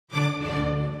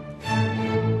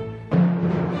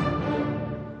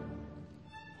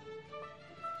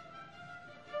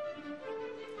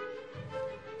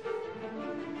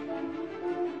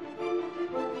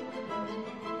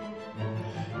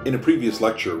In a previous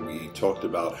lecture, we talked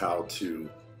about how to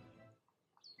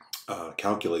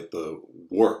calculate the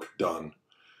work done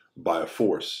by a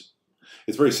force.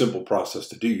 It's a very simple process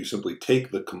to do. You simply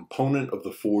take the component of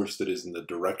the force that is in the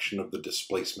direction of the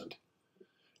displacement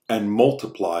and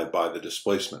multiply by the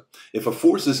displacement. If a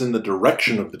force is in the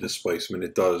direction of the displacement,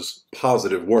 it does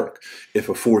positive work. If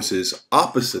a force is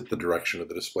opposite the direction of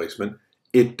the displacement,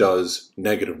 it does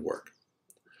negative work.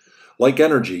 Like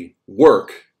energy,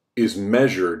 work is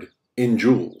measured in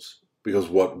joules because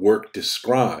what work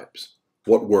describes,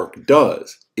 what work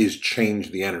does, is change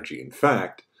the energy. In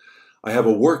fact, I have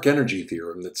a work energy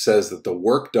theorem that says that the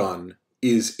work done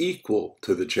is equal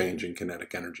to the change in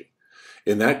kinetic energy.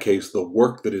 In that case, the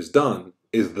work that is done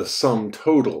is the sum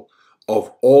total of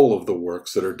all of the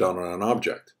works that are done on an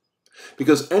object.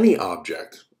 Because any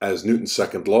object, as Newton's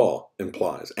second law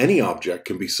implies, any object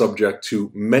can be subject to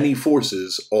many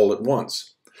forces all at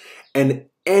once. And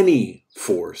any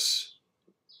force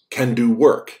can do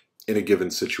work in a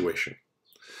given situation.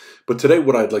 But today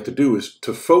what I'd like to do is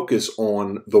to focus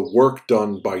on the work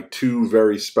done by two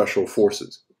very special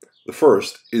forces. The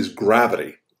first is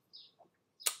gravity,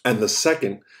 and the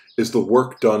second is the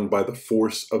work done by the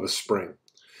force of a spring.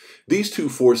 These two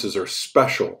forces are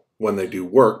special when they do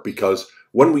work because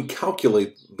when we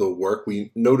calculate the work,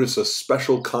 we notice a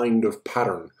special kind of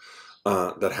pattern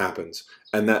that happens.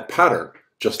 And that pattern,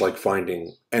 just like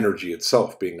finding energy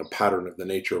itself being a pattern of the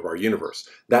nature of our universe,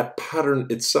 that pattern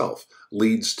itself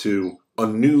leads to a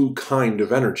new kind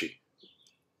of energy,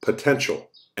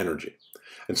 potential energy.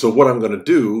 And so what I'm going to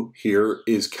do here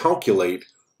is calculate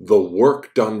the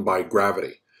work done by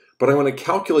gravity. But I'm going to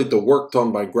calculate the work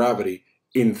done by gravity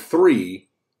in three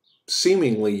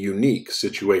seemingly unique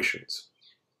situations.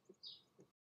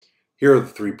 Here are the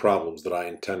three problems that I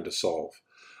intend to solve.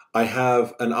 I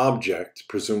have an object,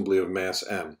 presumably of mass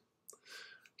m,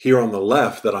 here on the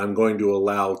left that I'm going to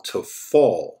allow to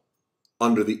fall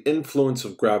under the influence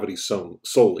of gravity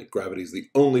solely. Gravity is the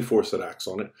only force that acts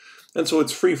on it, and so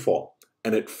it's free fall,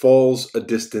 and it falls a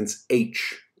distance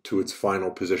h to its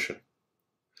final position.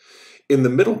 In the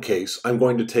middle case, I'm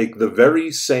going to take the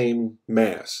very same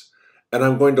mass, and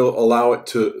I'm going to allow it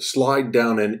to slide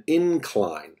down an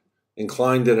inclined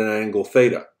at an angle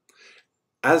theta.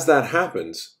 As that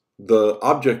happens, the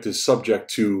object is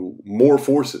subject to more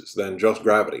forces than just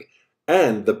gravity,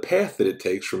 and the path that it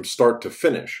takes from start to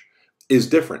finish is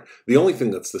different. The only thing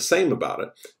that's the same about it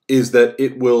is that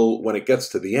it will, when it gets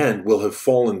to the end, will have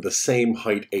fallen the same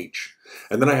height h.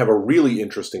 And then I have a really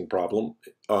interesting problem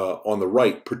on the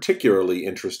right, particularly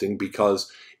interesting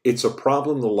because it's a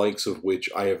problem the likes of which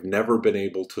I have never been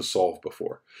able to solve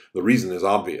before. The reason is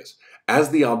obvious.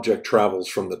 As the object travels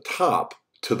from the top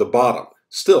to the bottom,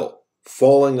 still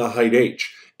falling a height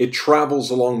h, it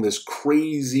travels along this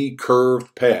crazy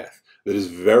curved path that is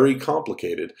very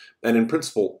complicated, and in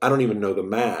principle, I don't even know the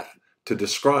math to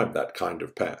describe that kind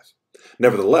of path.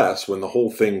 Nevertheless, when the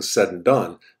whole thing's said and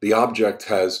done, the object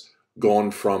has gone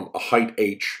from a height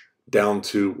h down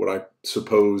to what I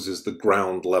suppose is the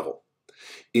ground level.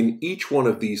 In each one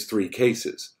of these three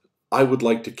cases, I would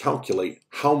like to calculate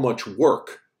how much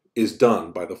work is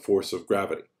done by the force of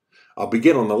gravity. I'll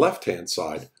begin on the left-hand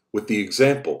side with the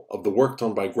example of the work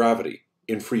done by gravity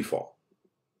in free fall.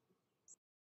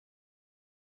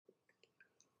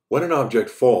 When an object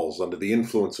falls under the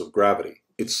influence of gravity,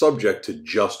 it's subject to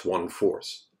just one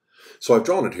force. So I've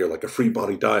drawn it here like a free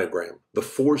body diagram. The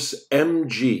force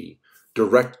mg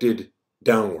directed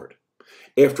downward.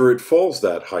 After it falls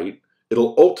that height,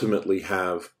 it'll ultimately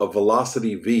have a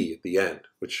velocity v at the end,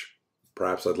 which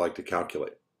perhaps I'd like to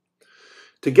calculate.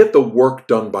 To get the work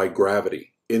done by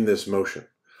gravity in this motion,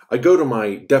 I go to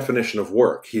my definition of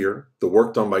work. Here, the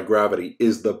work done by gravity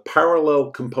is the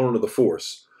parallel component of the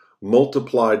force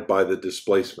multiplied by the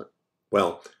displacement.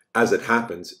 Well, as it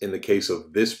happens in the case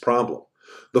of this problem,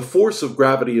 the force of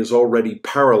gravity is already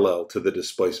parallel to the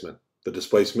displacement. The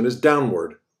displacement is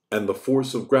downward, and the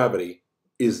force of gravity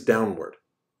is downward.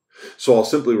 So I'll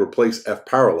simply replace F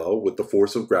parallel with the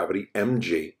force of gravity,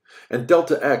 mg, and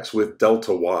delta x with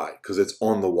delta y, because it's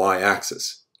on the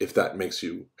y-axis, if that makes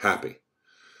you happy.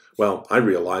 Well, I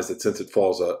realize that since it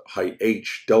falls a height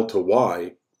h, delta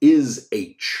y is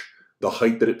h, the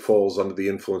height that it falls under the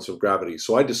influence of gravity.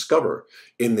 So I discover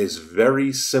in this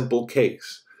very simple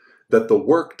case that the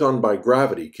work done by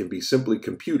gravity can be simply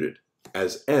computed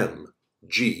as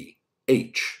mg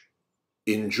h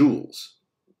in joules.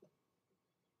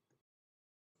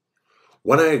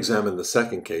 When I examine the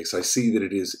second case, I see that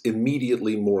it is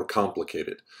immediately more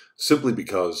complicated, simply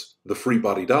because the free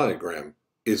body diagram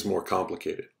is more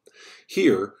complicated.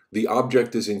 Here, the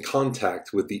object is in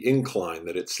contact with the incline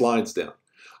that it slides down.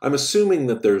 I'm assuming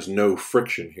that there's no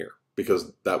friction here,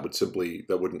 because that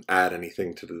wouldn't add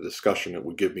anything to the discussion. It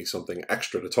would give me something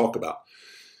extra to talk about.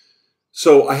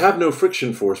 So I have no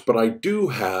friction force, but I do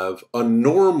have a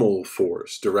normal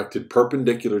force directed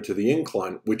perpendicular to the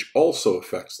incline, which also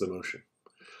affects the motion.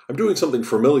 I'm doing something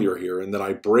familiar here in that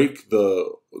I break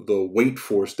the weight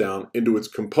force down into its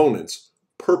components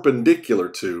perpendicular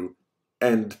to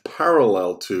and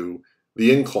parallel to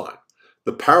the incline,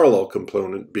 the parallel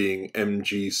component being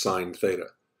mg sine theta.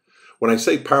 When I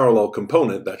say parallel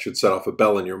component, that should set off a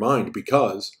bell in your mind,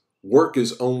 because work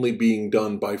is only being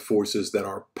done by forces that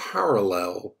are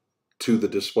parallel to the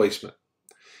displacement.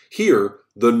 Here,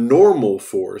 the normal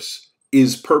force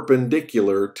is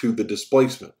perpendicular to the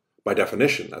displacement. By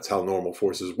definition, that's how normal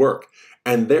forces work,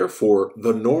 and therefore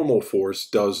the normal force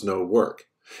does no work.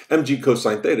 Mg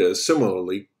cosine theta is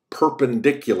similarly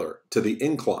perpendicular to the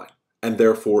incline, and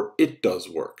therefore it does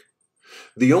work.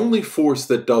 The only force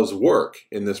that does work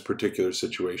in this particular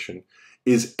situation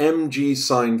is mg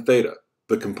sine theta,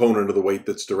 the component of the weight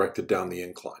that's directed down the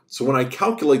incline. So when I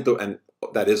calculate and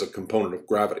that is a component of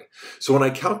gravity. So when I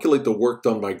calculate the work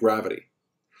done by gravity,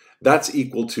 that's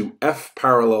equal to F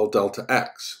parallel delta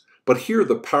x. But here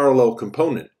the parallel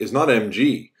component is not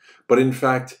mg, but in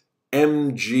fact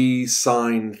mg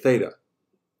sine theta,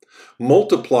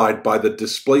 multiplied by the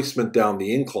displacement down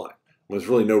the incline. There's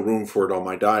really no room for it on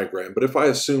my diagram, but if I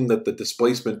assume that the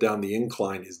displacement down the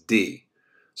incline is d,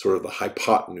 sort of the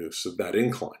hypotenuse of that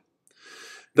incline,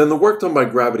 then the work done by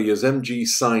gravity is mg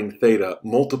sine theta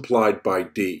multiplied by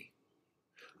d.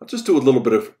 I'll just do a little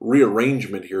bit of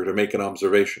rearrangement here to make an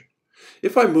observation.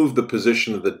 If I move the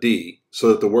position of the d so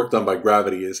that the work done by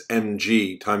gravity is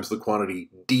mg times the quantity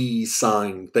d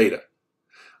sine theta,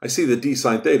 I see that d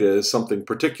sine theta is something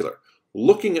particular.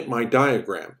 Looking at my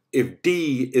diagram, if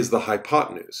d is the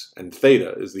hypotenuse and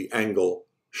theta is the angle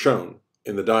shown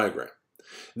in the diagram,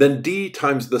 then d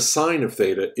times the sine of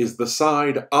theta is the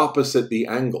side opposite the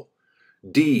angle.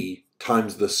 D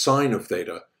times the sine of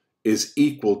theta is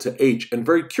equal to h. And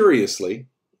very curiously,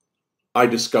 I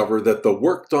discover that the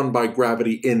work done by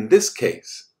gravity in this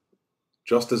case,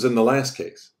 just as in the last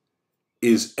case,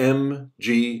 is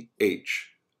mgh.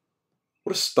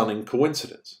 What a stunning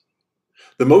coincidence.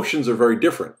 The motions are very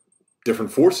different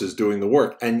forces doing the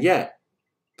work, and yet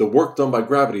the work done by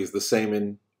gravity is the same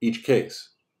in each case.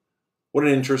 What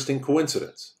an interesting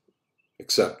coincidence.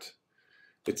 Except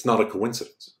it's not a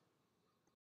coincidence.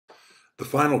 The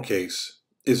final case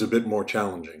is a bit more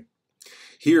challenging.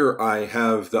 Here I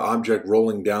have the object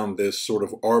rolling down this sort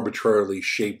of arbitrarily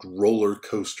shaped roller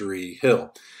coastery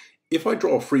hill. If I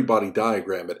draw a free body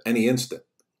diagram at any instant,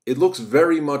 it looks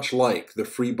very much like the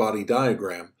free body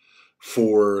diagram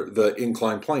for the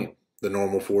inclined plane. The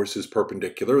normal force is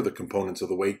perpendicular, the components of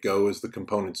the weight go as the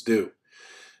components do.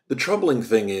 The troubling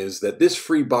thing is that this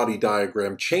free body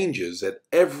diagram changes at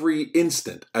every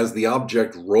instant as the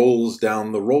object rolls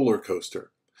down the roller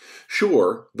coaster.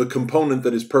 Sure, the component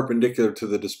that is perpendicular to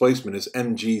the displacement is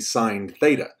mg sine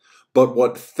theta, but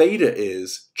what theta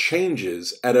is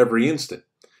changes at every instant.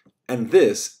 And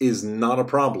this is not a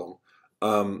problem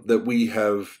that we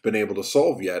have been able to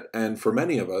solve yet, and for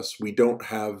many of us, we don't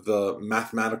have the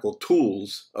mathematical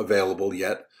tools available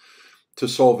yet to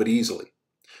solve it easily.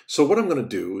 So what I'm going to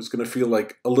do is going to feel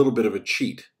like a little bit of a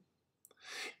cheat.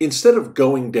 Instead of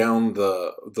going down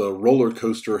the roller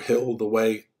coaster hill the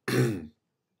way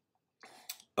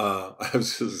I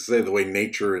was going to say the way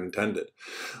nature intended,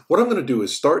 what I'm going to do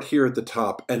is start here at the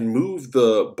top and move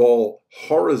the ball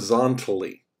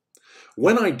horizontally.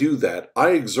 When I do that, I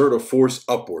exert a force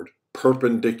upward,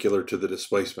 perpendicular to the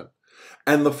displacement.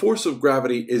 And the force of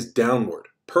gravity is downward,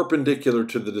 perpendicular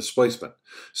to the displacement.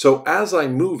 So as I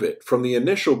move it from the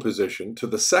initial position to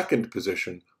the second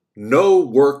position, no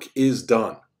work is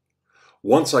done.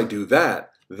 Once I do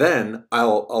that, then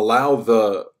I'll allow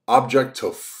the object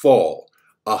to fall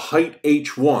a height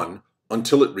h1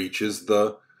 until it reaches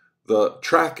the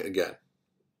track again.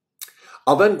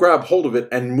 I'll then grab hold of it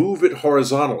and move it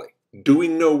horizontally,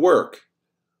 doing no work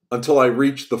until I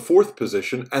reach the fourth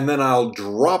position, and then I'll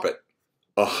drop it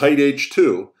a height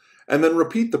h2, and then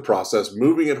repeat the process,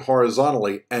 moving it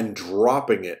horizontally and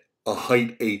dropping it a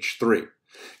height h3,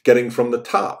 getting from the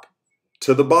top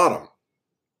to the bottom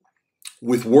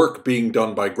with work being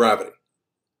done by gravity.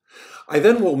 I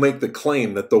then will make the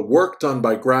claim that the work done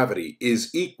by gravity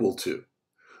is equal to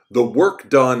the work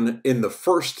done in the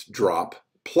first drop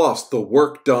plus the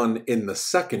work done in the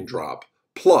second drop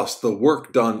plus the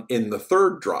work done in the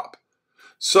third drop.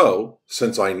 So,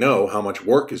 since I know how much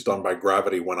work is done by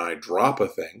gravity when I drop a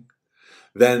thing,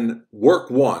 then work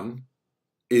 1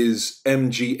 is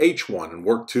mgh1, and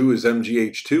work 2 is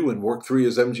mgh2, and work 3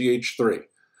 is mgh3.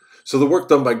 So the work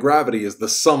done by gravity is the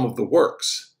sum of the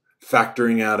works.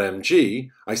 Factoring out mg,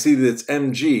 I see that it's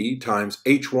mg times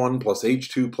h1 plus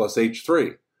h2 plus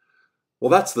h3. Well,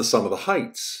 that's the sum of the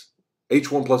heights.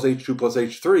 h1 plus h2 plus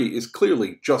h3 is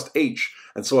clearly just h,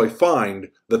 and so I find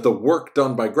that the work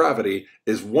done by gravity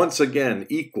is once again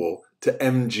equal to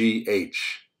mgh.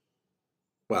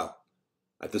 Well,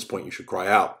 at this point you should cry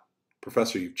out,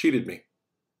 Professor, you've cheated me.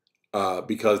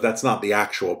 Because that's not the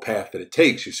actual path that it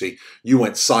takes. You see, you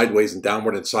went sideways and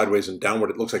downward and sideways and downward.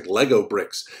 It looks like Lego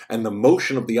bricks. And the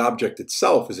motion of the object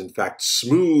itself is in fact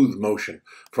smooth motion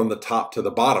from the top to the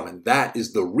bottom. And that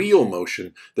is the real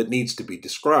motion that needs to be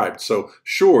described. So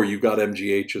sure, you got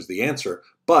mgh as the answer,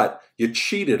 but you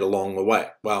cheated along the way.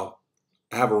 Well,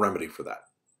 I have a remedy for that.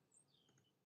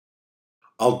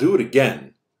 I'll do it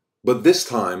again. But this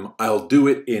time, I'll do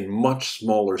it in much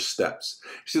smaller steps.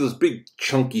 You see, those big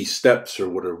chunky steps are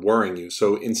what are worrying you.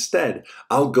 So instead,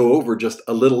 I'll go over just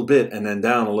a little bit and then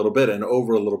down a little bit and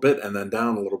over a little bit and then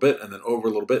down a little bit and then over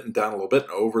a little bit and down a little bit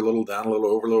and over a little, down a little,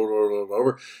 over a little, over a little,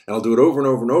 over. And I'll do it over and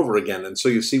over and over again. And so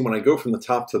you see, when I go from the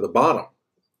top to the bottom,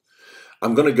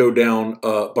 I'm going to go down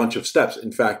a bunch of steps.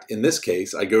 In fact, in this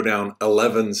case, I go down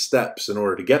 11 steps in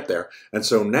order to get there. And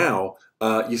so now,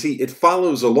 you see, it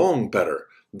follows along better,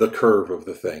 the curve of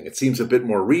the thing. It seems a bit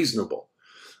more reasonable.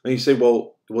 And you say,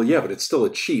 well, yeah, but it's still a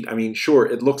cheat. I mean, sure,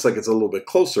 it looks like it's a little bit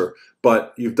closer,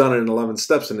 but you've done it in 11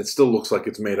 steps and it still looks like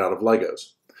it's made out of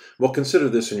Legos. Well, consider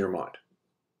this in your mind.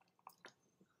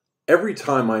 Every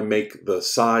time I make the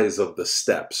size of the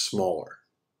step smaller,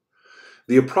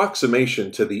 the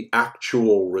approximation to the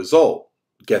actual result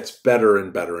gets better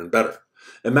and better and better.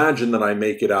 Imagine that I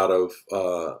make it out of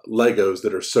Legos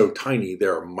that are so tiny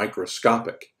they're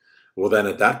microscopic. Well, then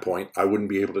at that point, I wouldn't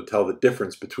be able to tell the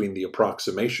difference between the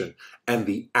approximation and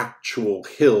the actual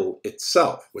hill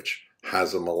itself, which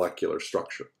has a molecular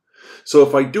structure. So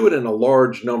if I do it in a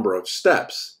large number of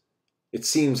steps, it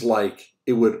seems like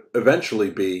it would eventually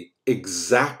be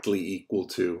exactly equal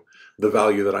to the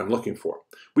value that I'm looking for.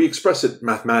 We express it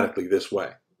mathematically this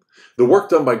way. The work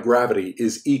done by gravity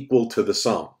is equal to the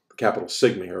sum. Capital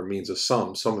sigma here means a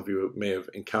sum. Some of you may have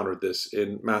encountered this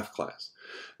in math class.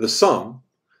 The sum,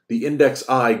 the index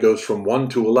I goes from 1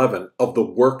 to 11 of the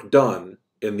work done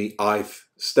in the ith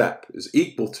step is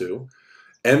equal to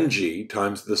mg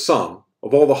times the sum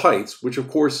of all the heights, which of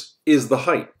course is the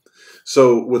height.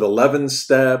 So with 11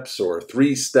 steps or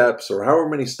 3 steps or however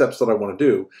many steps that I want to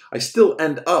do, I still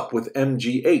end up with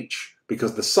mgh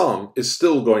because the sum is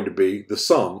still going to be the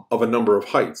sum of a number of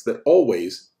heights that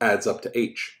always adds up to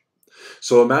h.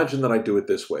 So imagine that I do it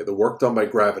this way. The work done by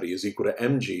gravity is equal to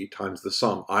mg times the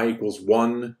sum. I equals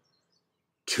 1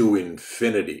 to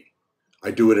infinity.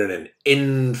 I do it in an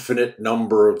infinite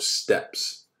number of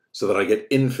steps so that I get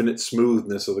infinite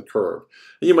smoothness of the curve.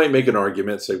 And you might make an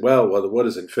argument, say, well, what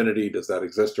is infinity? Does that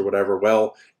exist or whatever?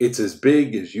 Well, it's as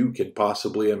big as you can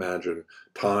possibly imagine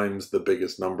times the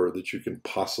biggest number that you can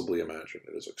possibly imagine.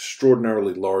 It is an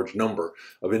extraordinarily large number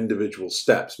of individual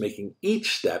steps, making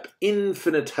each step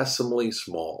infinitesimally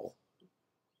small.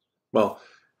 Well,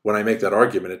 when I make that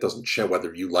argument, it doesn't show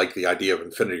whether you like the idea of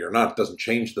infinity or not. It doesn't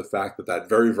change the fact that that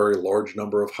very, very large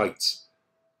number of heights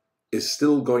is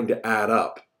still going to add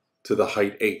up to the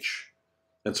height h.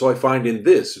 And so I find in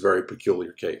this very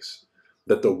peculiar case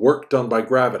that the work done by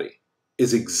gravity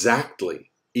is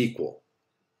exactly equal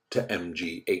to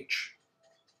mgh.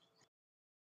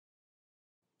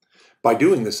 By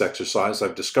doing this exercise,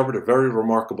 I've discovered a very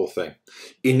remarkable thing.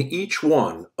 In each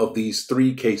one of these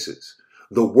 3 cases,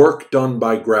 the work done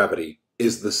by gravity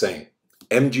is the same.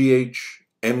 mgh,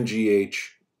 mgh,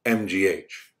 mgh.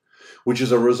 Which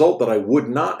is a result that I would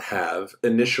not have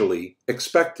initially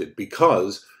expected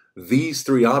because these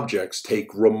 3 objects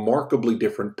take remarkably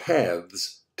different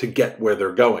paths to get where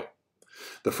they're going.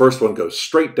 The first one goes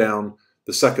straight down,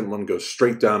 the second one goes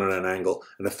straight down at an angle,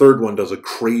 and the third one does a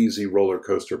crazy roller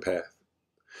coaster path.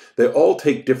 They all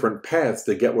take different paths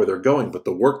to get where they're going, but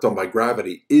the work done by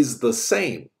gravity is the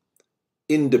same,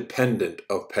 independent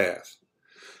of path.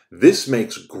 This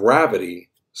makes gravity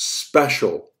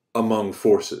special among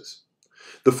forces.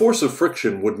 The force of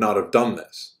friction would not have done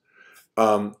this.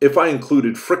 If I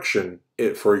included friction,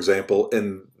 for example,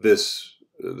 in this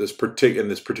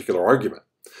particular argument,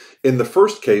 in the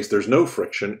first case there's no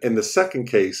friction. In the second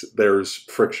case there's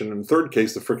friction. In the third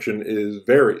case the friction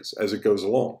varies as it goes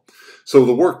along. So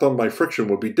the work done by friction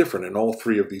would be different in all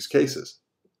 3 of these cases.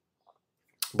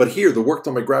 But here the work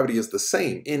done by gravity is the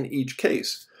same in each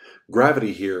case.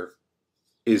 Gravity here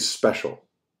is special.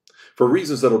 For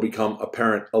reasons that will become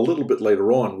apparent a little bit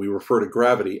later on, we refer to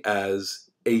gravity as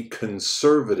a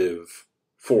conservative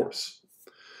force.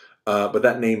 But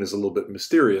that name is a little bit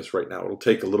mysterious right now. It'll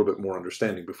take a little bit more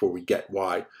understanding before we get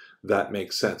why that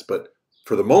makes sense. But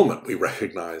for the moment, we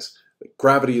recognize that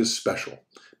gravity is special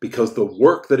because the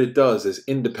work that it does is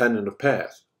independent of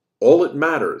path. All it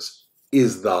matters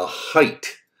is the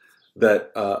height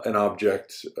that an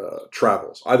object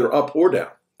travels, either up or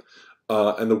down.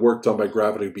 And the work done by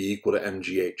gravity would be equal to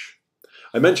mgh.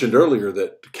 I mentioned earlier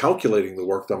that calculating the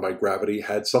work done by gravity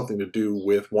had something to do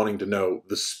with wanting to know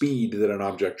the speed that an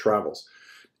object travels.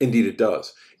 Indeed it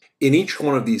does. In each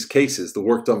one of these cases, the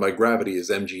work done by gravity is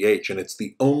mgh, and it's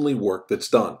the only work that's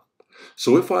done.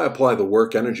 So if I apply the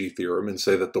work energy theorem and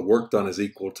say that the work done is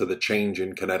equal to the change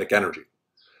in kinetic energy,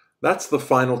 that's the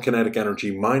final kinetic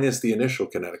energy minus the initial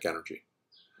kinetic energy.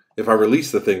 If I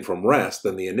release the thing from rest,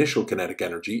 then the initial kinetic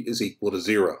energy is equal to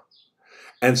 0.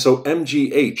 And so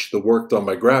mgh, the work done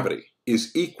by gravity,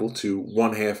 is equal to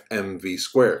 1/2 mv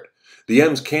squared. The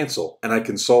m's cancel, and I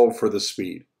can solve for the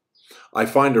speed. I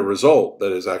find a result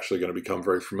that is actually going to become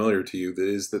very familiar to you, that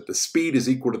is that the speed is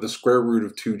equal to the square root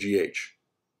of 2gh.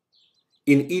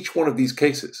 In each one of these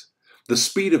cases, the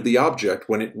speed of the object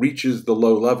when it reaches the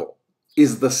low level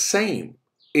is the same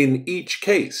in each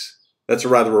case. That's a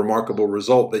rather remarkable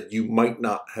result that you might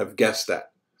not have guessed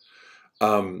at.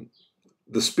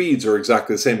 The speeds are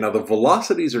exactly the same. Now, the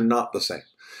velocities are not the same.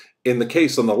 In the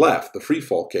case on the left, the free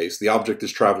fall case, the object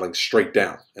is traveling straight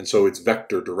down, and so its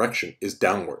vector direction is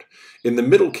downward. In the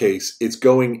middle case, it's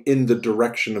going in the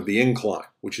direction of the incline,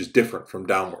 which is different from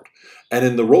downward. And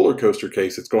in the roller coaster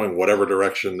case, it's going whatever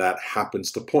direction that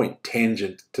happens to point,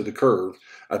 tangent to the curve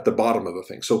at the bottom of the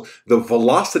thing. So the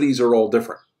velocities are all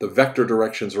different. The vector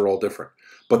directions are all different.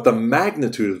 But the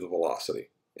magnitude of the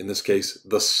velocity, in this case,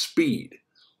 the speed,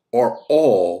 are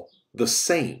all the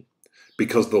same,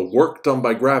 because the work done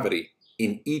by gravity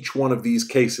in each one of these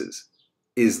cases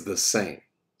is the same.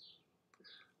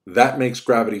 That makes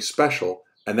gravity special,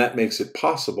 and that makes it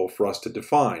possible for us to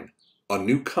define a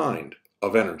new kind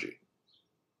of energy.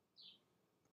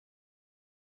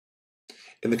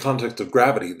 In the context of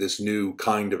gravity, this new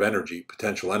kind of energy,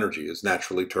 potential energy, is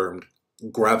naturally termed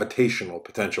gravitational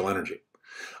potential energy.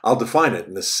 I'll define it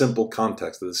in the simple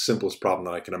context of the simplest problem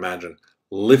that I can imagine: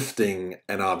 lifting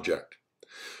an object.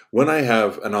 When I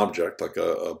have an object, like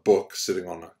a book sitting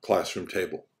on a classroom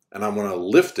table, and I want to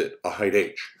lift it a height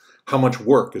h, how much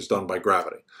work is done by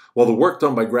gravity? Well, the work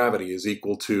done by gravity is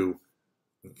equal to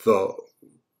the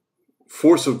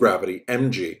force of gravity,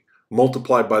 mg,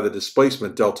 multiplied by the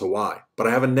displacement, delta y. But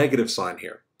I have a negative sign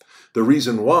here. The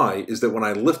reason why is that when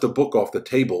I lift a book off the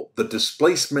table, the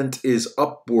displacement is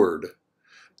upward,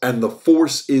 and the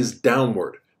force is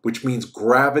downward, which means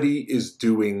gravity is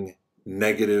doing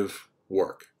negative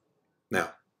work.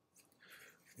 Now,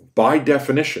 by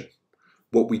definition,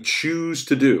 what we choose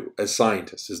to do as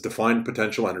scientists is define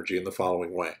potential energy in the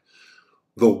following way.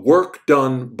 The work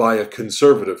done by a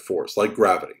conservative force, like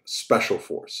gravity, special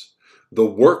force, the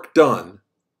work done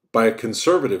by a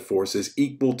conservative force is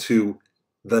equal to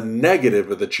the negative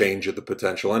of the change of the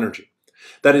potential energy.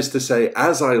 That is to say,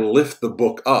 as I lift the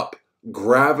book up,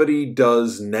 gravity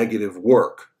does negative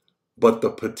work, but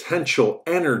the potential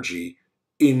energy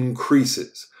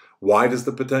increases. Why does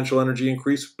the potential energy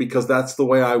increase? Because that's the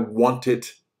way I want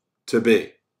it to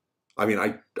be. I mean,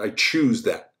 I choose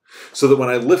that. So that when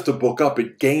I lift a book up,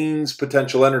 it gains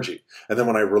potential energy. And then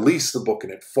when I release the book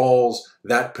and it falls,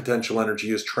 that potential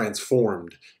energy is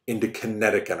transformed into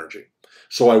kinetic energy.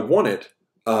 So I want it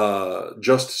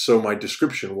just so my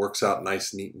description works out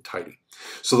nice, neat, and tidy.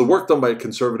 So the work done by a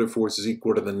conservative force is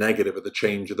equal to the negative of the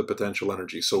change of the potential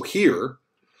energy. So here,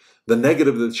 the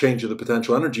negative of the change of the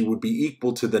potential energy would be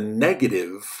equal to the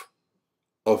negative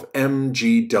of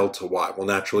mg delta y. Well,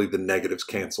 naturally, the negatives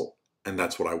cancel, and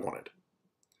that's what I wanted.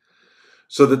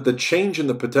 So that the change in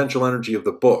the potential energy of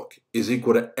the book is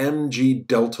equal to mg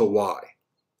delta y,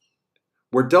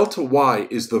 where delta y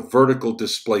is the vertical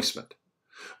displacement.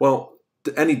 Well,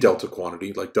 any delta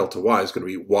quantity, like delta y, is going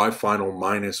to be y final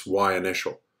minus y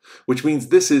initial, which means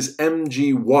this is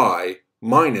mgy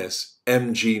minus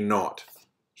mg naught.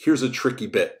 Here's a tricky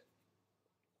bit.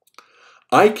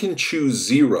 I can choose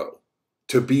 0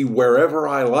 to be wherever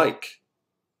I like.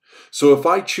 So if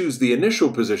I choose the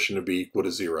initial position to be equal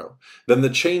to 0, then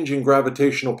the change in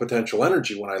gravitational potential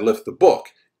energy when I lift the book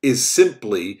is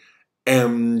simply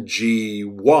mgy.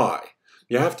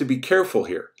 You have to be careful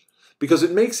here, because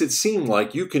it makes it seem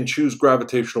like you can choose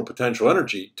gravitational potential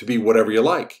energy to be whatever you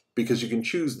like, because you can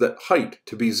choose the height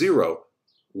to be 0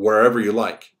 wherever you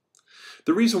like.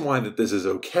 The reason why that this is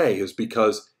okay is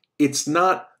because it's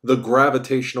not the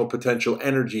gravitational potential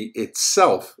energy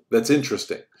itself that's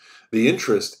interesting. The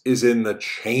interest is in the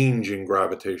change in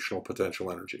gravitational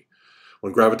potential energy.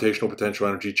 When gravitational potential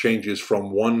energy changes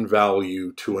from one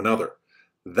value to another,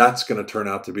 that's going to turn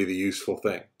out to be the useful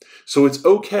thing. So it's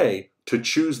okay to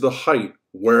choose the height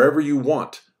wherever you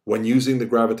want when using the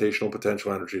gravitational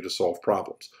potential energy to solve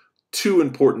problems. Two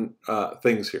important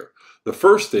things here. The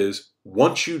first is,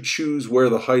 once you choose where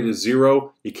the height is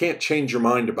 0, you can't change your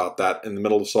mind about that in the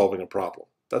middle of solving a problem.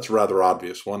 That's a rather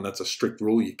obvious one. That's a strict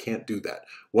rule. You can't do that.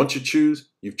 Once you choose,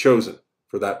 you've chosen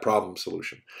for that problem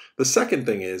solution. The second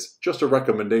thing is just a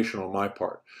recommendation on my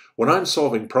part. When I'm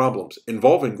solving problems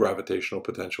involving gravitational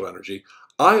potential energy,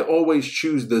 I always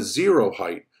choose the 0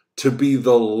 height to be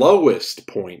the lowest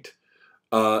point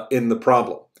in the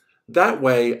problem. That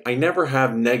way, I never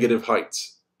have negative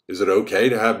heights. Is it okay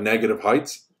to have negative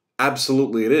heights?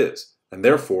 Absolutely it is. And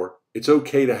therefore, it's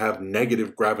okay to have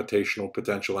negative gravitational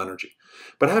potential energy.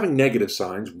 But having negative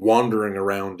signs wandering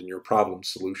around in your problem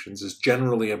solutions is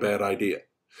generally a bad idea.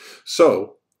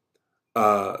 So,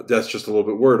 that's just a little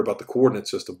bit word about the coordinate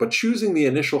system. But choosing the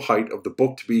initial height of the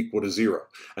book to be equal to 0,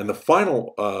 and the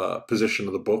final position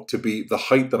of the book to be the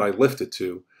height that I lift it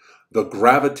to, the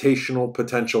gravitational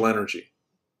potential energy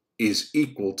is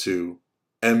equal to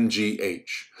mgh.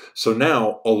 So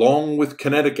now, along with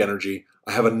kinetic energy,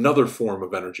 I have another form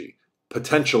of energy,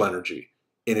 potential energy,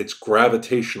 in its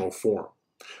gravitational form.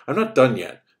 I'm not done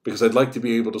yet, because I'd like to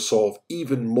be able to solve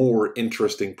even more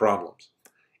interesting problems.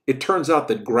 It turns out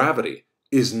that gravity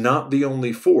is not the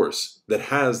only force that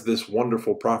has this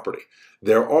wonderful property.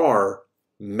 There are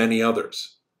many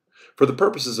others. For the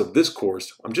purposes of this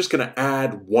course, I'm just going to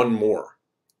add one more.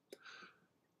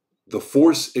 The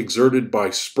force exerted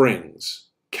by springs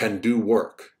can do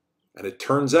work. And it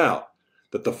turns out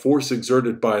that the force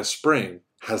exerted by a spring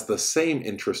has the same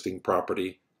interesting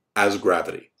property as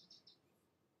gravity.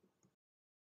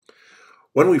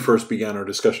 When we first began our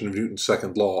discussion of Newton's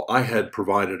second law, I had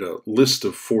provided a list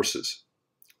of forces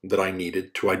that I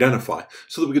needed to identify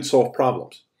so that we could solve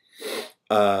problems.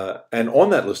 And on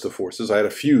that list of forces, I had a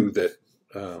few that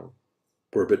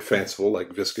were a bit fanciful,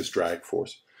 like viscous drag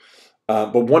force.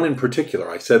 But one in particular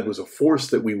I said was a force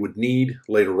that we would need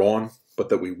later on, but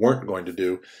that we weren't going to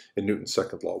do in Newton's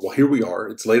second law. Well, here we are.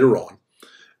 It's later on,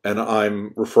 and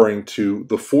I'm referring to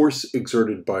the force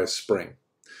exerted by a spring.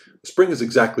 A spring is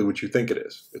exactly what you think it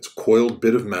is. It's a coiled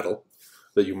bit of metal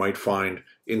that you might find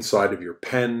inside of your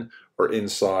pen or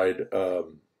inside a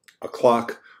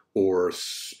clock or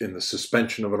in the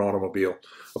suspension of an automobile.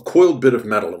 A coiled bit of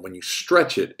metal, and when you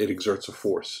stretch it, it exerts a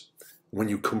force. When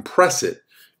you compress it,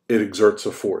 it exerts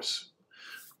a force.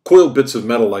 Coiled bits of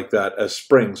metal like that as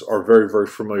springs are very, very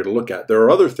familiar to look at. There are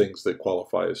other things that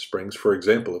qualify as springs. For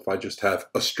example, if I just have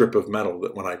a strip of metal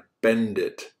that when I bend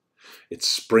it, it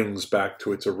springs back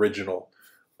to its original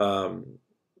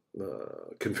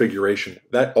configuration,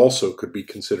 that also could be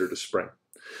considered a spring.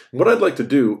 And what I'd like to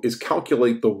do is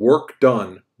calculate the work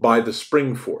done by the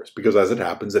spring force, because as it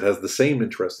happens, it has the same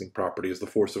interesting property as the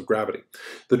force of gravity.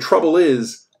 The trouble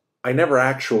is, I never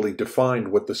actually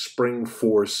defined what the spring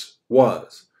force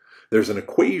was. There's an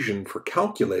equation for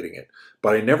calculating it,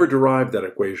 but I never derived that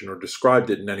equation or described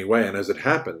it in any way, and as it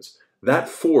happens, that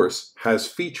force has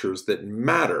features that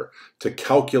matter to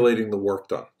calculating the work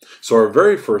done. So our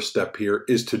very first step here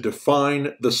is to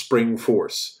define the spring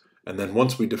force. And then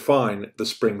once we define the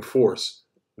spring force,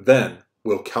 then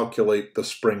we'll calculate the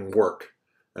spring work.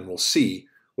 And we'll see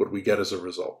what we get as a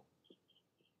result.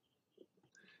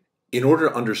 In order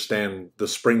to understand the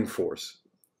spring force,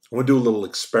 I'm going to do a little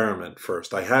experiment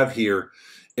first. I have here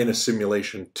in a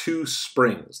simulation 2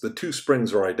 springs. The 2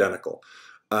 springs are identical.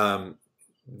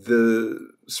 The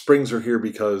springs are here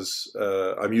because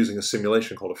I'm using a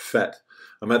simulation called a FET.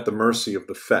 I'm at the mercy of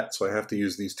the FET, so I have to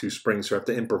use these 2 springs, so I have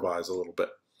to improvise a little bit.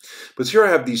 But here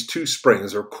I have these 2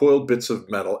 springs, they're coiled bits of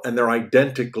metal, and they're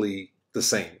identically the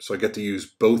same, so I get to use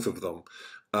both of them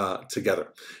together.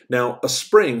 Now, a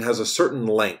spring has a certain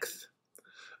length,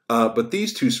 but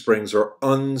these 2 springs are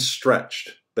unstretched.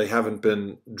 They haven't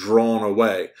been drawn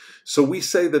away. So we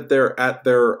say that they're at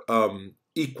their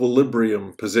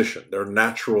equilibrium position, their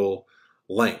natural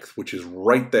length, which is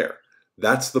right there.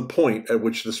 That's the point at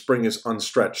which the spring is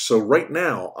unstretched. So right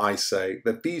now, I say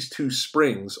that these 2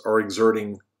 springs are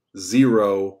exerting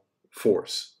 0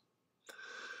 force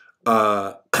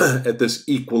at this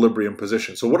equilibrium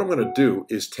position. So what I'm going to do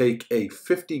is take a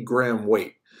 50-gram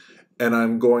weight, and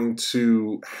I'm going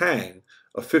to hang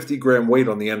a 50-gram weight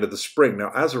on the end of the spring.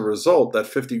 Now, as a result, that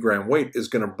 50-gram weight is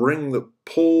going to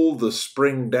pull the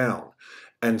spring down.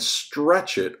 and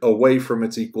stretch it away from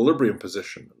its equilibrium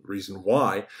position. The reason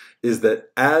why is that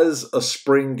as a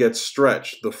spring gets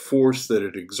stretched, the force that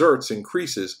it exerts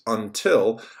increases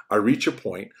until I reach a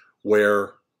point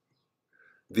where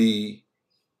the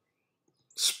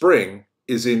spring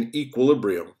is in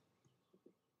equilibrium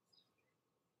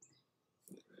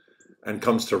and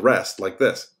comes to rest like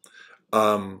this.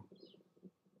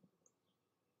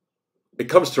 It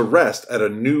comes to rest at a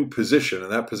new position,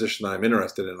 and that position I'm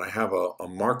interested in, I have a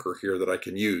marker here that I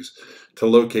can use to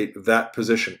locate that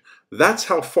position. That's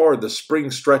how far the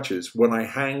spring stretches when I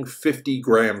hang 50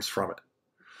 grams from it.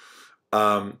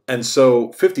 And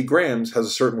so 50 grams has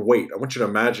a certain weight. I want you to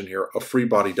imagine here a free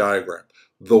body diagram.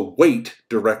 The weight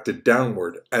directed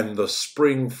downward and the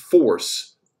spring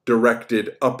force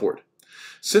directed upward.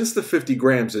 Since the 50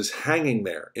 grams is hanging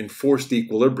there in forced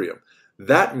equilibrium,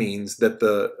 that means that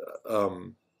the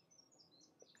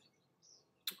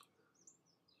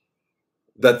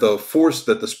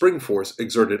spring force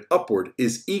exerted upward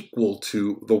is equal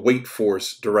to the weight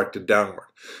force directed downward.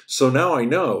 So now I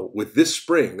know with this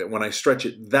spring that when I stretch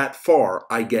it that far,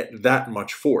 I get that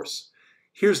much force.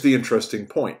 Here's the interesting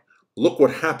point. Look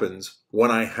what happens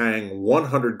when I hang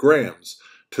 100 grams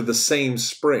to the same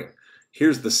spring.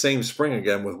 Here's the same spring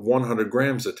again with 100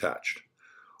 grams attached.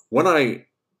 When I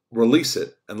release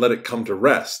it and let it come to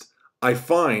rest, I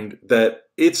find that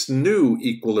its new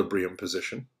equilibrium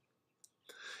position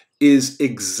is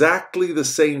exactly the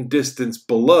same distance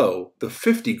below the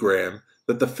 50 gram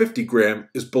that the 50 gram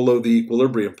is below the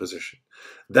equilibrium position.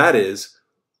 That is,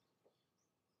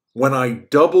 when I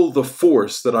double the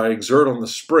force that I exert on the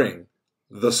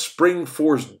spring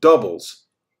force doubles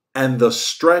and the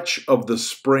stretch of the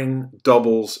spring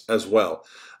doubles as well.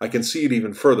 I can see it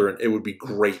even further, and it would be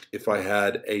great if I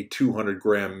had a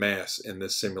 200-gram mass in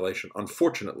this simulation.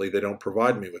 Unfortunately, they don't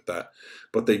provide me with that,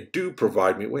 but they do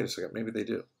provide me, wait a second, maybe they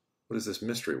do. What is this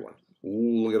mystery one?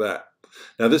 Ooh, look at that.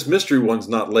 Now, this mystery one's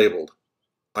not labeled.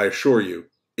 I assure you,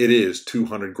 it is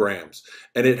 200 grams.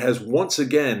 And it has once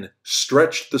again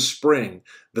stretched the spring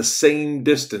the same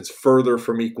distance further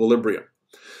from equilibrium.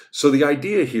 So the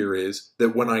idea here is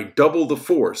that when I double the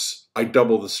force, I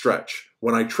double the stretch.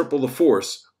 When I triple the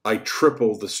force, I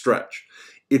triple the stretch.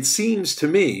 It seems to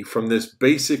me from this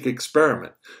basic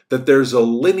experiment that there's a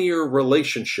linear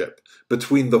relationship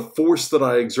between the force that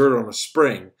I exert on a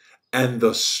spring and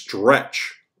the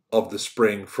stretch of the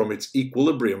spring from its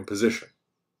equilibrium position.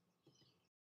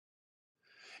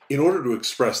 In order to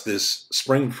express this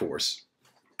spring force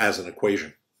as an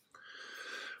equation,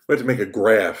 we have to make a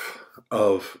graph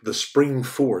of the spring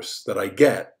force that I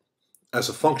get as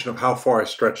a function of how far I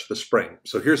stretch the spring.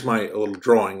 So here's my little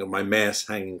drawing of my mass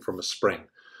hanging from a spring.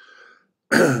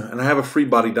 And I have a free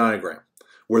body diagram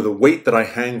where the weight that I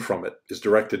hang from it is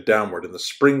directed downward and the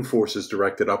spring force is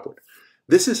directed upward.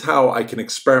 This is how I can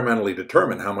experimentally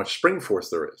determine how much spring force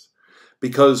there is.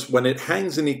 Because when it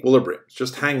hangs in equilibrium, it's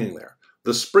just hanging there,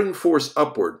 the spring force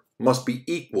upward must be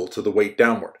equal to the weight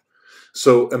downward.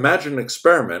 So imagine an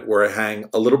experiment where I hang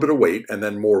a little bit of weight and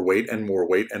then more weight and more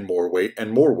weight and more weight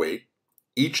and more weight.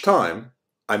 Each time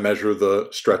I measure the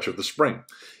stretch of the spring.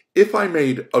 If I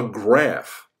made a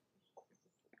graph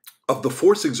of the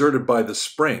force exerted by the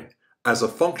spring as a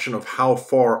function of how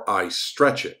far I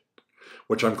stretch it,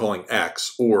 which I'm calling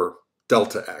x, or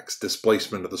delta x,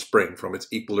 displacement of the spring from its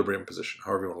equilibrium position,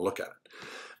 however you want to look at it,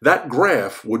 that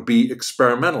graph would be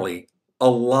experimentally a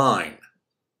line.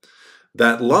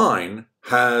 That line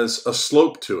has a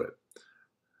slope to it.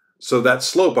 So that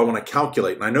slope I want to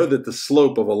calculate, and I know that the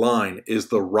slope of a line is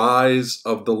the rise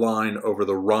of the line over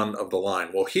the run of the line.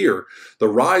 Well, here, the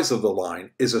rise of the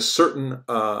line is a certain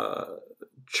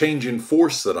change in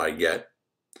force that I get,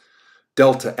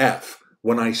 delta F.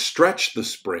 When I stretch the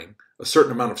spring, a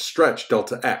certain amount of stretch,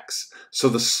 delta X. So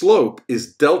the slope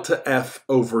is delta F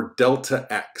over delta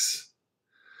X.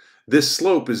 This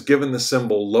slope is given the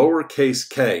symbol lowercase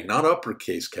k, not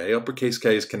uppercase K. Uppercase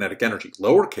K is kinetic energy.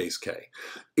 Lowercase k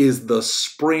is the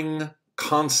spring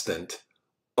constant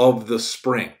of the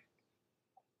spring.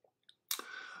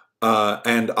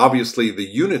 And obviously the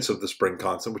units of the spring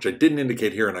constant, which I didn't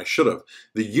indicate here and I should have,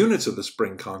 the units of the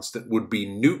spring constant would be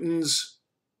newtons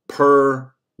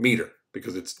per meter,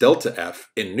 because it's delta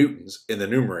F in newtons in the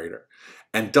numerator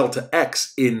and delta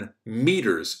X in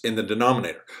meters in the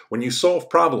denominator. When you solve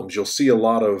problems, you'll see a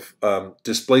lot of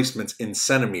displacements in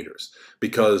centimeters,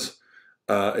 because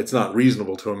it's not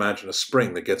reasonable to imagine a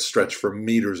spring that gets stretched for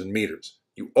meters and meters.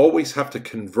 You always have to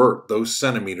convert those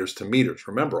centimeters to meters.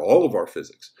 Remember, all of our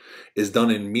physics is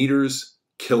done in meters,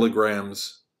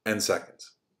 kilograms, and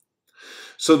seconds.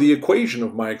 So the equation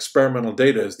of my experimental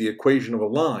data is the equation of a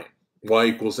line. y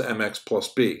equals mx plus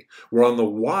b, where on the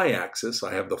y-axis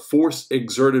I have the force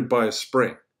exerted by a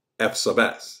spring, F sub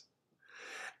s.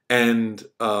 And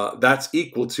that's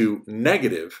equal to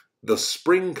negative the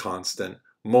spring constant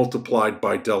multiplied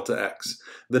by delta x.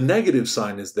 The negative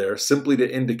sign is there simply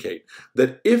to indicate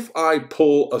that if I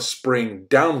pull a spring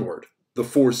downward, the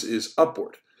force is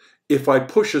upward. If I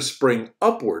push a spring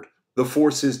upward, the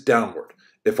force is downward.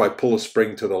 If I pull a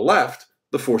spring to the left,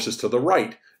 the force is to the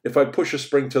right. If I push a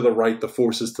spring to the right, the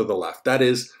force is to the left. That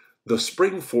is, the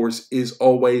spring force is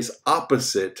always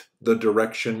opposite the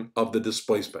direction of the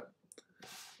displacement.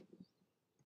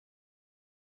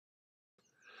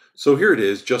 So here it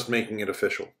is, just making it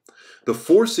official. The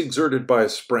force exerted by a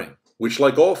spring, which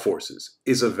like all forces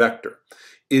is a vector,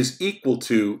 is equal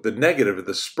to the negative of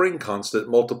the spring constant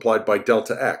multiplied by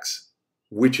delta x,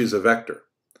 which is a vector.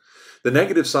 The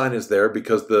negative sign is there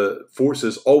because the force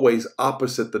is always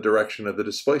opposite the direction of the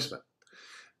displacement.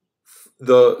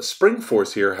 The spring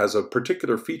force here has a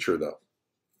particular feature, though,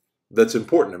 that's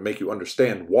important to make you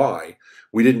understand why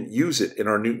we didn't use it in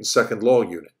our Newton's second law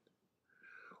unit.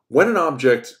 When an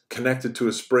object connected to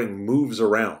a spring moves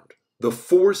around, the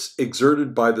force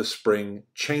exerted by the spring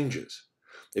changes.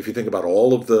 If you think about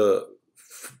all of the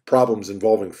problems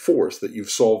involving force that you've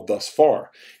solved thus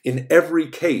far, in every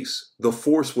case, the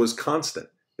force was constant.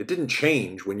 It didn't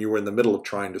change when you were in the middle of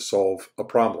trying to solve a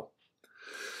problem.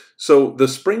 So the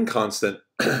spring constant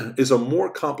is a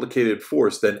more complicated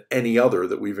force than any other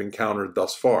that we've encountered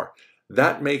thus far.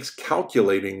 That makes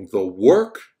calculating the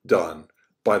work done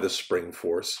by the spring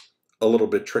force a little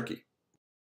bit tricky.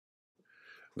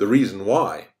 The reason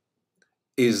why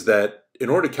is that in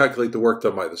order to calculate the work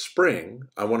done by the spring,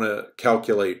 I want to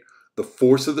calculate the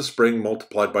force of the spring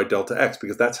multiplied by delta x,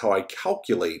 because that's how I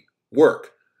calculate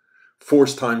work,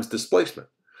 force times displacement.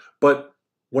 But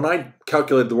when I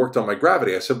calculated the work done by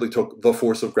gravity, I simply took the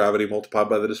force of gravity multiplied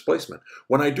by the displacement.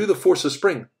 When I do the force of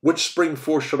spring, which spring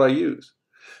force should I use?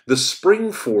 The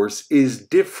spring force is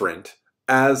different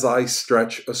as I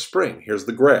stretch a spring. Here's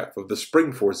the graph of the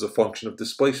spring force as a function of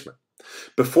displacement.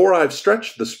 Before I've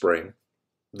stretched the spring,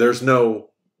 there's no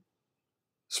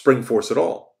spring force at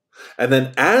all. And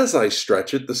then as I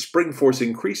stretch it, the spring force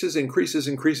increases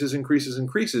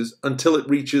until it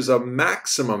reaches a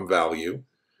maximum value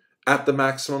at the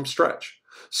maximum stretch.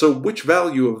 So which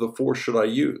value of the force should I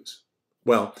use?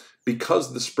 Well,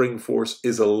 because the spring force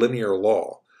is a linear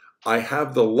law, I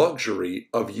have the luxury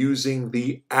of using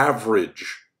the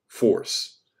average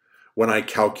force when I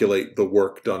calculate the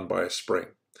work done by a spring.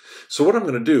 So what I'm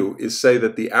going to do is say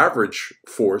that the average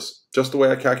force, just the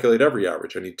way I calculate every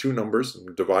average, I need two numbers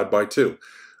and divide by 2.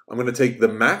 I'm going to take the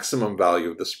maximum value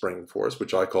of the spring force,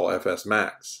 which I call Fs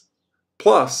max,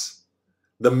 plus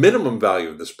the minimum value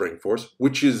of the spring force,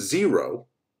 which is 0,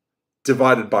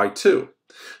 divided by 2.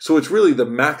 So it's really the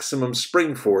maximum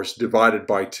spring force divided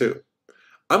by 2.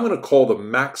 I'm going to call the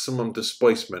maximum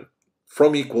displacement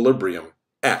from equilibrium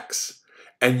x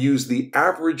and use the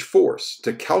average force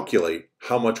to calculate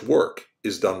how much work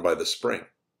is done by the spring.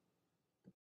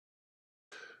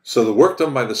 So the work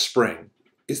done by the spring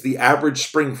is the average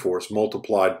spring force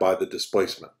multiplied by the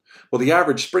displacement. Well, the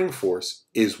average spring force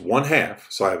is 1/2,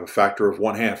 so I have a factor of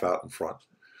 1/2 out in front.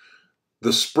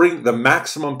 The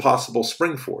maximum possible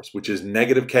spring force, which is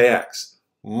negative kx,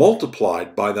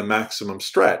 multiplied by the maximum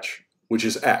stretch, which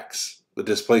is x, the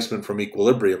displacement from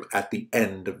equilibrium at the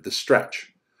end of the stretch.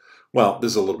 Well,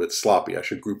 this is a little bit sloppy. I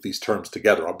should group these terms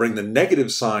together. I'll bring the negative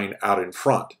sign out in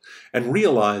front and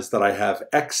realize that I have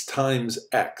x times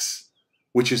x,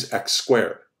 which is x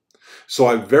squared. So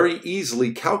I very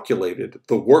easily calculated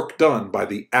the work done by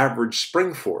the average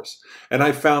spring force, and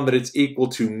I found that it's equal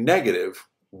to negative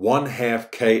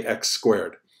 1/2 kx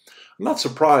squared. I'm not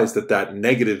surprised that that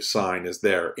negative sign is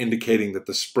there, indicating that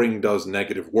the spring does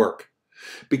negative work.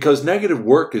 Because negative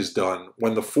work is done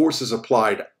when the force is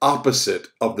applied opposite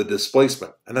of the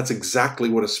displacement. And that's exactly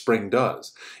what a spring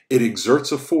does. It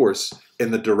exerts a force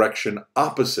in the direction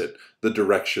opposite the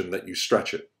direction that you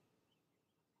stretch it.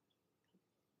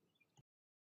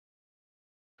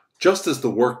 Just as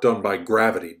the work done by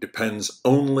gravity depends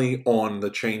only on the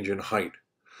change in height,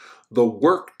 the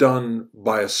work done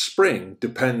by a spring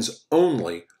depends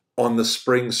only on the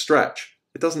spring stretch.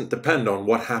 It doesn't depend on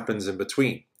what happens in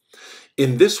between.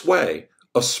 In this way,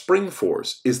 a spring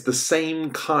force is the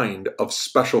same kind of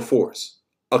special force,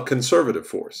 a conservative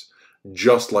force,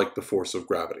 just like the force of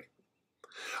gravity.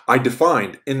 I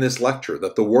defined in this lecture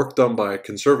that the work done by a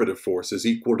conservative force is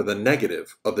equal to the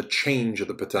negative of the change of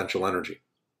the potential energy.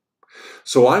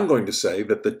 So I'm going to say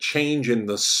that the change in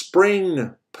the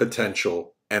spring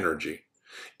potential energy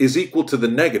is equal to the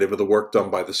negative of the work done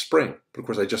by the spring. But of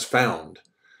course, I just found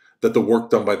that the work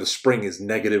done by the spring is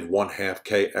negative 1/2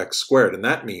 kx squared. And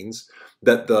that means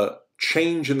that the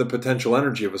change in the potential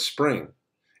energy of a spring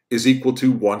is equal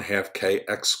to 1/2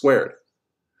 kx squared.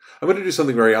 I'm going to do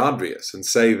something very obvious and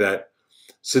say that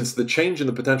since the change in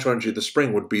the potential energy of the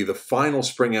spring would be the final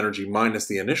spring energy minus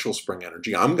the initial spring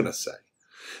energy, I'm going to say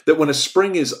that when a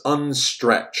spring is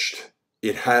unstretched,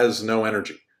 it has no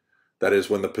energy. That is,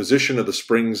 when the position of the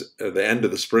springs, the end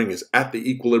of the spring is at the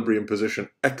equilibrium position,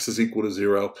 x is equal to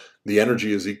 0, the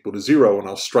energy is equal to 0, and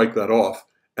I'll strike that off,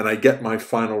 and I get my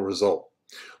final result.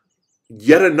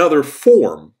 Yet another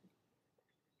form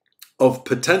of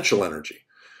potential energy.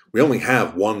 We only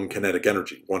have one kinetic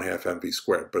energy, 1/2 mv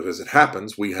squared, but as it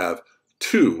happens, we have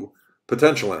two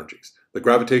potential energies, the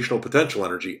gravitational potential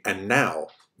energy and now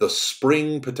the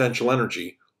spring potential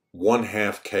energy,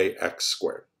 1/2 kx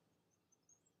squared.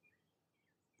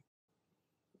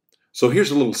 So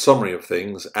here's a little summary of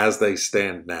things as they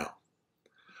stand now.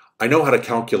 I know how to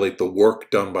calculate the work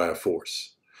done by a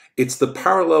force. It's the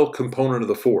parallel component of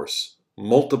the force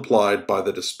multiplied by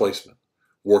the displacement.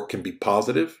 Work can be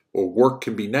positive or work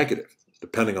can be negative,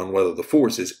 depending on whether the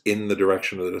force is in the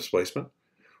direction of the displacement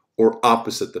or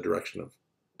opposite the direction of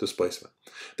displacement.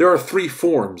 There are three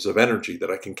forms of energy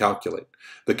that I can calculate.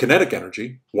 The kinetic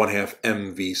energy, 1/2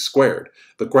 mv squared,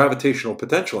 the gravitational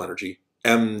potential energy,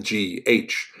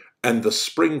 mgh, and the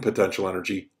spring potential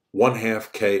energy,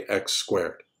 1/2 kx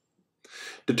squared.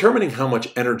 Determining how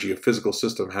much energy a physical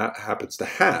system happens to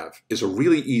have is a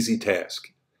really easy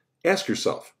task. Ask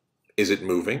yourself, is it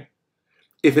moving?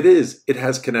 If it is, it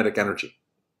has kinetic energy.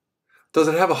 Does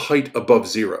it have a height above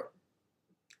 0?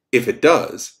 If it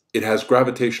does, it has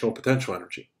gravitational potential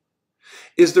energy.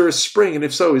 Is there a spring, and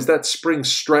if so, is that spring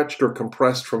stretched or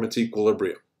compressed from its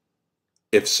equilibrium?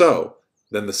 If so,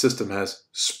 then the system has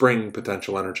spring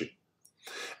potential energy.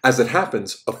 As it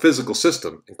happens, a physical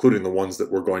system, including the ones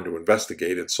that we're going to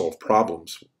investigate and solve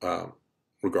problems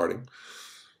regarding,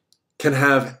 can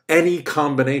have any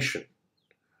combination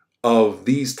of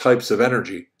these types of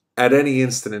energy at any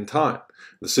instant in time.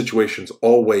 The situation's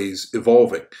always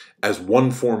evolving as one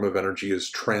form of energy is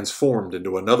transformed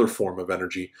into another form of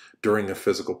energy during a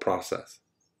physical process.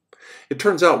 It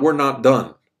turns out we're not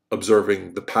done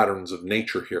observing the patterns of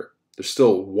nature here. There's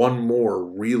still one more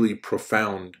really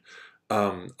profound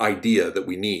idea that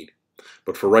we need.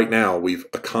 But for right now, we've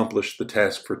accomplished the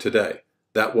task for today.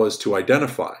 That was to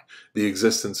identify the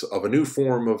existence of a new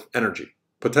form of energy,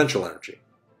 potential energy,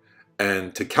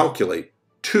 and to calculate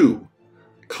two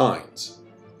kinds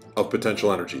of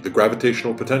potential energy, the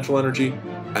gravitational potential energy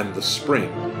and the spring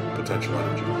potential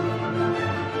energy.